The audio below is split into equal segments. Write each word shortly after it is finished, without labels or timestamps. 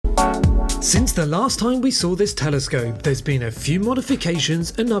Since the last time we saw this telescope, there's been a few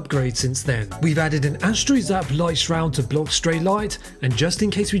modifications and upgrades since then. We've added an AstroZap light shroud to block stray light, and just in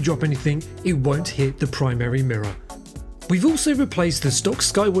case we drop anything, it won't hit the primary mirror. We've also replaced the stock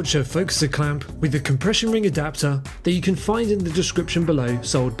Skywatcher focuser clamp with a compression ring adapter that you can find in the description below,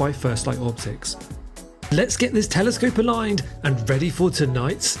 sold by First Light Optics. Let's get this telescope aligned and ready for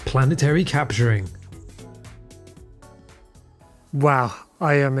tonight's planetary capturing. Wow,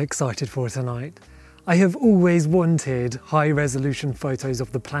 I am excited for tonight. I have always wanted high-resolution photos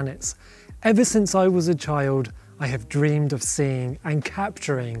of the planets. Ever since I was a child, I have dreamed of seeing and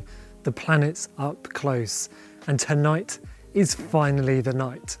capturing the planets up close, and tonight is finally the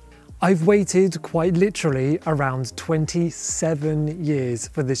night. I've waited quite literally around 27 years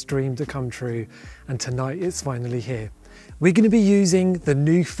for this dream to come true, and tonight it's finally here. We're going to be using the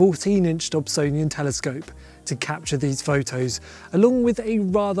new 14-inch Dobsonian telescope to capture these photos, along with a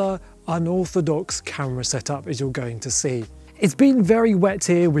rather unorthodox camera setup, as you're going to see. It's been very wet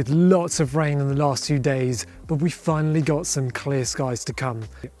here with lots of rain in the last 2 days, but we finally got some clear skies to come.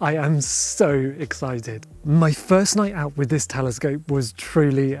 I am so excited. My first night out with this telescope was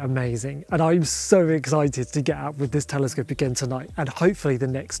truly amazing, and I'm so excited to get out with this telescope again tonight and hopefully the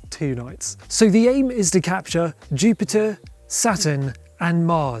next 2 nights. So the aim is to capture Jupiter, Saturn and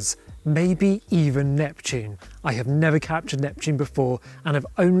Mars, maybe even Neptune. I have never captured Neptune before and have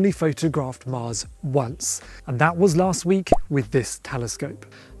only photographed Mars once, and that was last week with this telescope.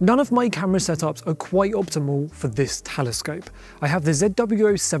 None of my camera setups are quite optimal for this telescope. I have the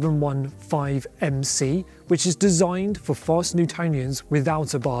ZW-715MC, which is designed for fast Newtonians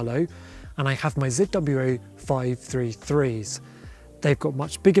without a Barlow, and I have my ZW-533s. They've got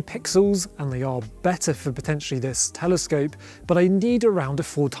much bigger pixels and they are better for potentially this telescope, but I need around a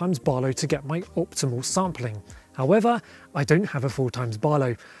 4x Barlow to get my optimal sampling. However, I don't have a 4x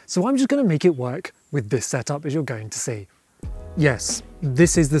Barlow, so I'm just going to make it work with this setup, as you're going to see. Yes,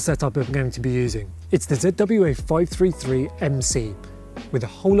 this is the setup I'm going to be using. It's the ZW-533MC with a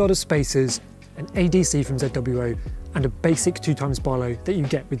whole lot of spacers, an ADC from ZWO, and a basic 2x Barlow that you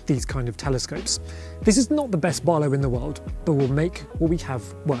get with these kind of telescopes. This is not the best Barlow in the world, but we'll make what we have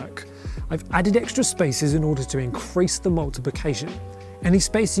work. I've added extra spacers in order to increase the multiplication. Any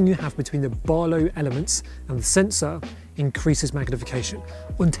spacing you have between the Barlow elements and the sensor increases magnification.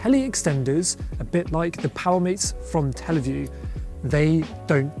 On tele-extenders, a bit like the PowerMates from TeleVue, they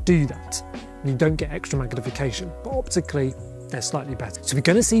don't do that. You don't get extra magnification, but optically, they're slightly better. So we're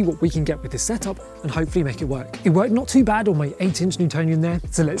going to see what we can get with this setup and hopefully make it work. It worked not too bad on my 8-inch Newtonian there,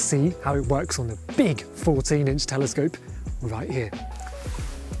 so let's see how it works on the big 14-inch telescope right here.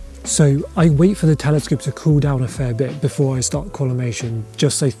 So I wait for the telescope to cool down a fair bit before I start collimation,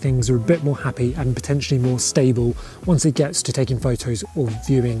 just so things are a bit more happy and potentially more stable once it gets to taking photos or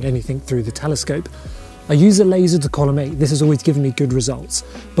viewing anything through the telescope. I use a laser to collimate. This has always given me good results,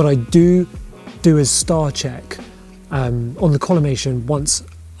 but I do a star check on the collimation once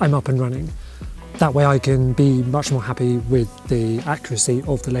I'm up and running. That way I can be much more happy with the accuracy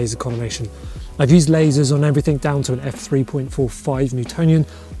of the laser collimation. I've used lasers on everything down to an f3.45 Newtonian,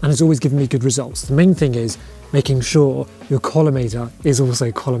 and it's always given me good results. The main thing is making sure your collimator is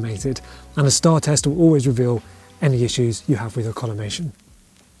also collimated, and a star test will always reveal any issues you have with your collimation.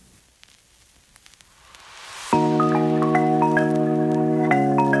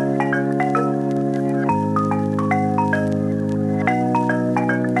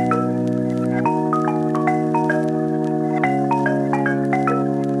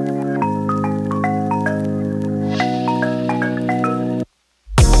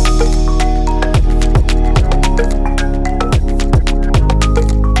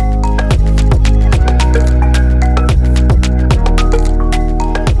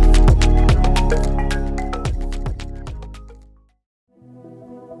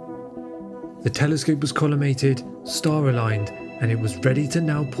 The telescope was collimated, star aligned, and it was ready to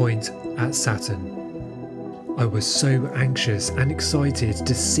now point at Saturn. I was so anxious and excited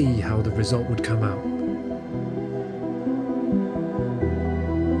to see how the result would come out.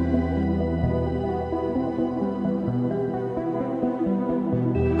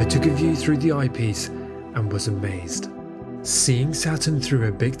 I took a view through the eyepiece and was amazed. Seeing Saturn through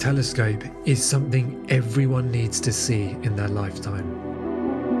a big telescope is something everyone needs to see in their lifetime.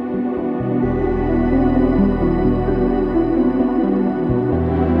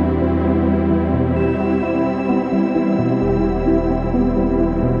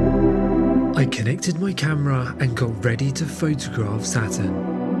 I connected my camera and got ready to photograph Saturn.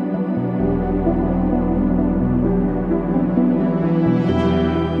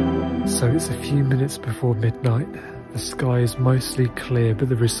 So it's a few minutes before midnight The sky is mostly clear, but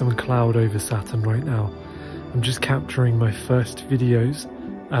there is some cloud over Saturn right now. I'm just capturing my first videos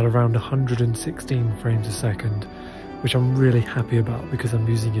at around 116 frames a second, which I'm really happy about because I'm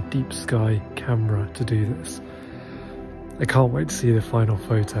using a deep sky camera to do this. I can't wait to see the final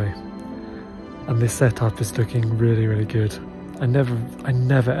photo. And this setup is looking really, really good. I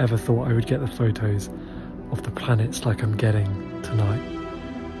never ever thought I would get the photos of the planets like I'm getting tonight.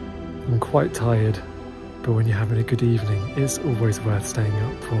 I'm quite tired, but when you're having a good evening, it's always worth staying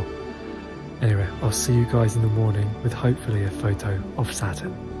up for. Anyway, I'll see you guys in the morning with hopefully a photo of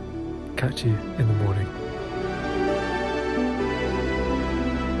Saturn. Catch you in the morning.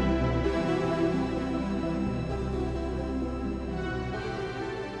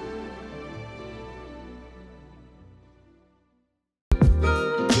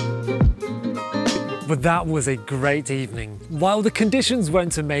 But that was a great evening. While the conditions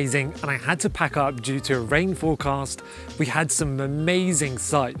weren't amazing and I had to pack up due to a rain forecast, we had some amazing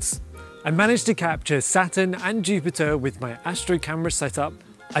sights. I managed to capture Saturn and Jupiter with my astro camera setup.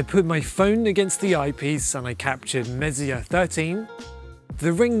 I put my phone against the eyepiece and I captured Messier 13,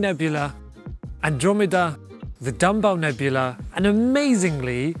 the Ring Nebula, Andromeda, the Dumbbell Nebula, and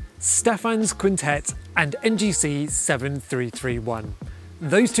amazingly, Stephan's Quintet and NGC 7331.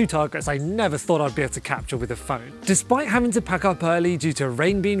 Those two targets I never thought I'd be able to capture with a phone. Despite having to pack up early due to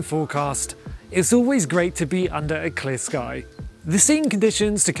rain being forecast, it's always great to be under a clear sky. The seeing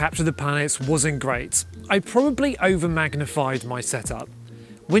conditions to capture the planets wasn't great. I probably over-magnified my setup.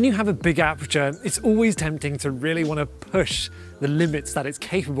 When you have a big aperture, it's always tempting to really want to push the limits that it's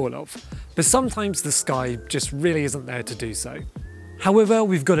capable of, but sometimes the sky just really isn't there to do so. However,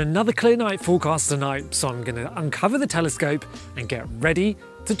 we've got another clear night forecast tonight, so I'm going to uncover the telescope and get ready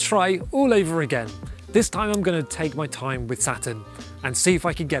to try all over again. This time I'm going to take my time with Saturn and see if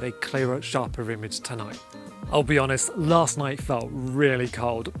I can get a clearer, sharper image tonight. I'll be honest, last night felt really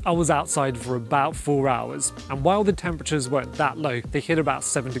cold. I was outside for about 4 hours, and while the temperatures weren't that low, they hit about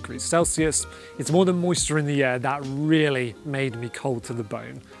 7 degrees Celsius, it's more the moisture in the air that really made me cold to the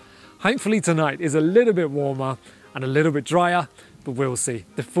bone. Hopefully tonight is a little bit warmer and a little bit drier, but we'll see.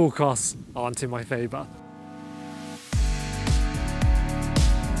 The forecasts aren't in my favour.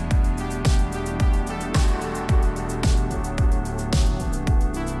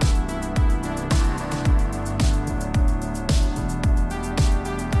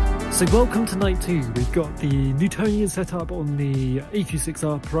 So welcome to night 2. We've got the Newtonian setup on the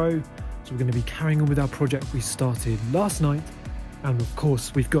EQ6R Pro. So we're going to be carrying on with our project we started last night. And of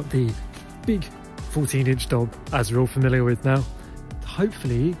course we've got the big 14-inch Dob, as we're all familiar with now.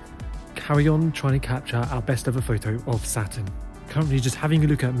 Hopefully carry on trying to capture our best ever photo of Saturn. Currently just having a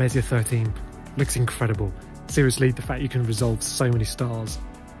look at Messier 13, looks incredible. Seriously, the fact you can resolve so many stars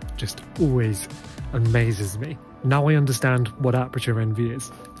just always amazes me. Now I understand what aperture envy is.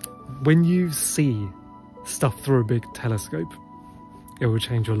 When you see stuff through a big telescope, it will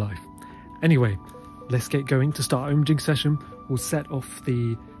change your life. Anyway, let's get going to start our imaging session. We'll set off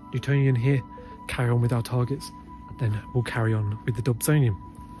the Newtonian here, carry on with our targets, and then we'll carry on with the Dobsonian.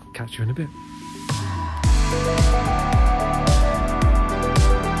 Catch you in a bit.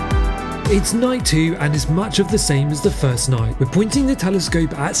 It's night 2 and is much of the same as the first night. We're pointing the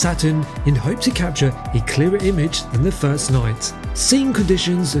telescope at Saturn in hope to capture a clearer image than the first night. Seeing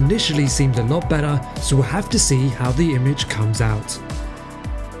conditions initially seemed a lot better, so we'll have to see how the image comes out.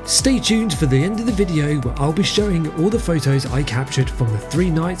 Stay tuned for the end of the video where I'll be showing all the photos I captured from the 3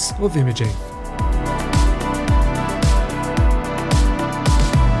 nights of imaging.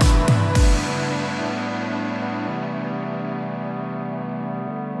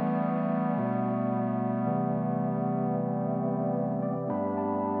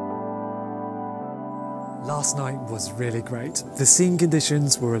 Last night was really great. The seeing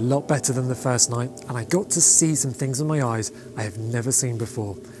conditions were a lot better than the first night, and I got to see some things in my eyes I have never seen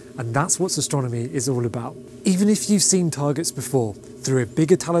before. And that's what astronomy is all about. Even if you've seen targets before, through a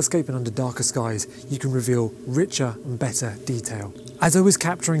bigger telescope and under darker skies, you can reveal richer and better detail. As I was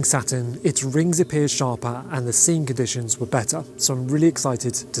capturing Saturn, its rings appeared sharper and the seeing conditions were better, so I'm really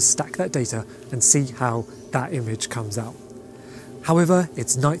excited to stack that data and see how that image comes out. However,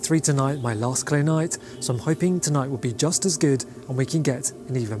 it's night 3 tonight, my last clear night, so I'm hoping tonight will be just as good and we can get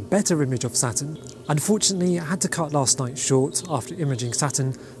an even better image of Saturn. Unfortunately, I had to cut last night short after imaging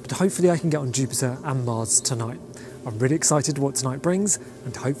Saturn, but hopefully I can get on Jupiter and Mars tonight. I'm really excited what tonight brings,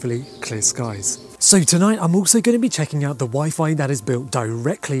 and hopefully clear skies. So tonight I'm also going to be checking out the Wi-Fi that is built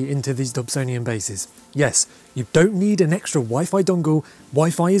directly into these Dobsonian bases. Yes, you don't need an extra Wi-Fi dongle,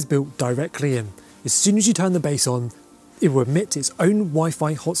 Wi-Fi is built directly in. As soon as you turn the base on, It will emit its own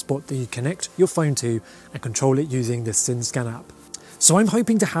Wi-Fi hotspot that you connect your phone to and control it using the SynScan app. So I'm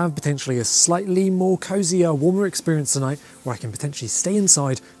hoping to have potentially a slightly more cozier, warmer experience tonight where I can potentially stay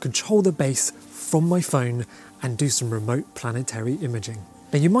inside, control the base from my phone and do some remote planetary imaging.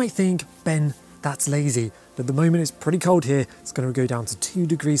 Now you might think, Ben, that's lazy. At the moment it's pretty cold here. It's going to go down to 2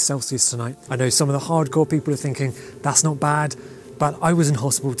 degrees Celsius tonight. I know some of the hardcore people are thinking, that's not bad, but I was in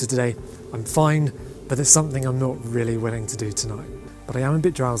hospital today. I'm fine, but there's something I'm not really willing to do tonight. But I am a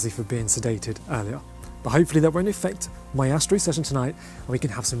bit drowsy for being sedated earlier. But hopefully that won't affect my astro session tonight and we can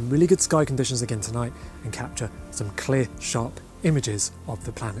have some really good sky conditions again tonight and capture some clear, sharp images of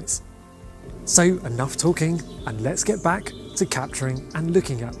the planets. So enough talking and let's get back to capturing and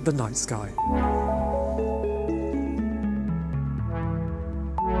looking at the night sky.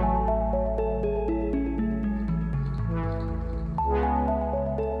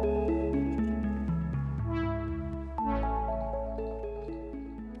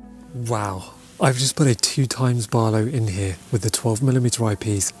 Wow. I've just put a 2x Barlow in here with the 12mm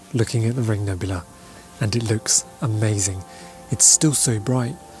eyepiece looking at the Ring Nebula and it looks amazing. It's still so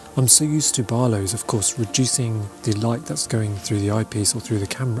bright. I'm so used to Barlows, of course, reducing the light that's going through the eyepiece or through the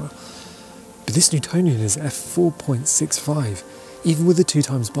camera. But this Newtonian is f4.65. Even with the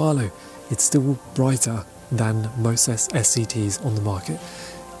 2x Barlow, it's still brighter than most SCTs on the market.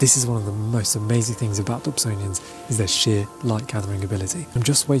 This is one of the most amazing things about Dobsonians is their sheer light gathering ability. I'm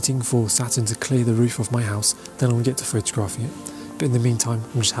just waiting for Saturn to clear the roof of my house, then I'll get to photographing it. But in the meantime,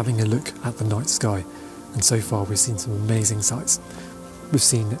 I'm just having a look at the night sky. And so far we've seen some amazing sights. We've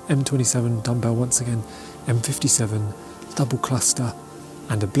seen M27 dumbbell once again, M57, double cluster,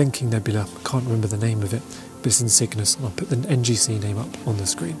 and a blinking nebula. I can't remember the name of it, but it's in Cygnus, and I'll put the NGC name up on the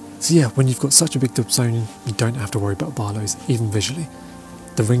screen. So yeah, when you've got such a big Dobsonian, you don't have to worry about Barlows, even visually.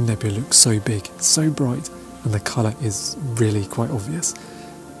 The Ring Nebula looks so big, so bright, and the colour is really quite obvious.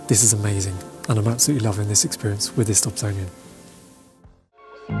 This is amazing, and I'm absolutely loving this experience with this Dobsonian.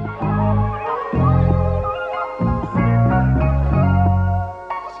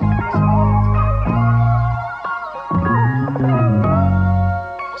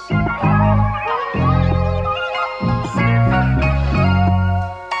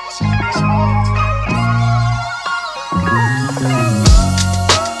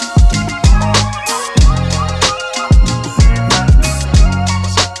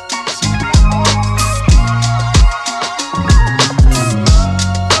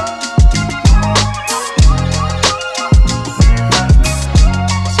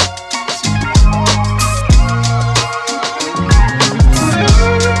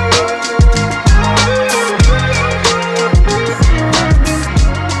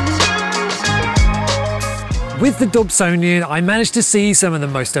 With the Dobsonian, I managed to see some of the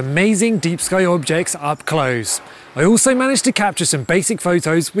most amazing deep sky objects up close. I also managed to capture some basic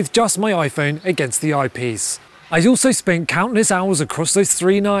photos with just my iPhone against the eyepiece. I also spent countless hours across those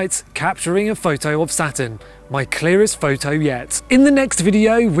 3 nights capturing a photo of Saturn, my clearest photo yet. In the next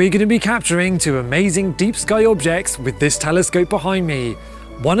video, we're going to be capturing 2 amazing deep sky objects with this telescope behind me.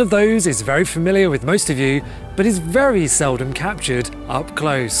 One of those is very familiar with most of you, but is very seldom captured up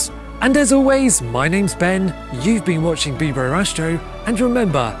close. And as always, my name's Ben, you've been watching Bebro Astro, and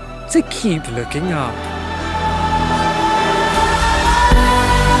remember to keep looking up.